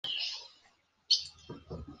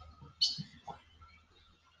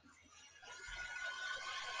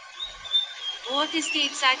What is the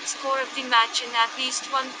exact score of the match and at least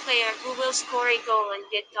one player who will score a goal and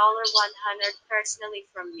get $100 personally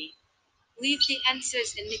from me? Leave the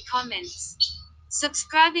answers in the comments.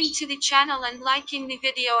 Subscribing to the channel and liking the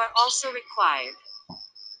video are also required.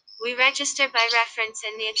 We register by reference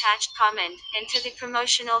in the attached comment, enter the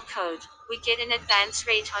promotional code, we get an advance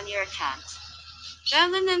rate on your account.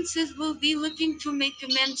 Belenenses will be looking to make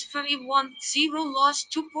amends for a 1-0 loss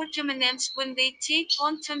to Belenenses when they take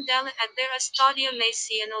on Tondela at their Estadio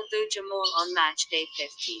Nacional do Jamor on match day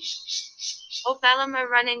 15. Obalam are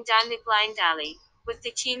running down the blind alley, with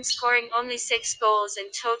the team scoring only 6 goals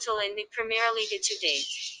in total in the Premier League to date.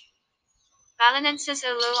 Belenenses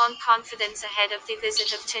are low on confidence ahead of the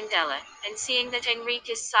visit of Tondela, and seeing that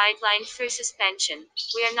Enrique is sidelined through suspension,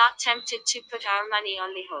 we are not tempted to put our money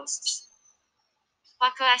on the hosts.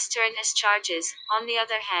 Paco Astorn's charges, on the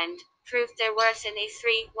other hand, proved their worth in a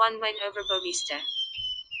 3-1 win over Boavista.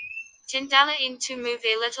 Tondela aim to move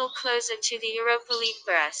a little closer to the Europa League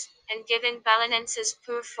berth, and given Belenenses'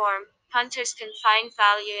 poor form, punters can find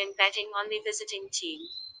value in betting on the visiting team.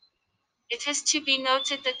 It is to be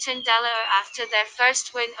noted that Tondela are after their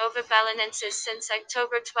first win over Belenenses since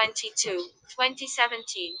October 22,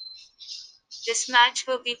 2017. This match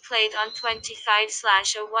will be played on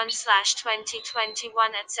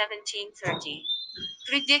 25/01/2021 at 17:30.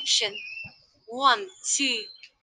 Prediction: 1-2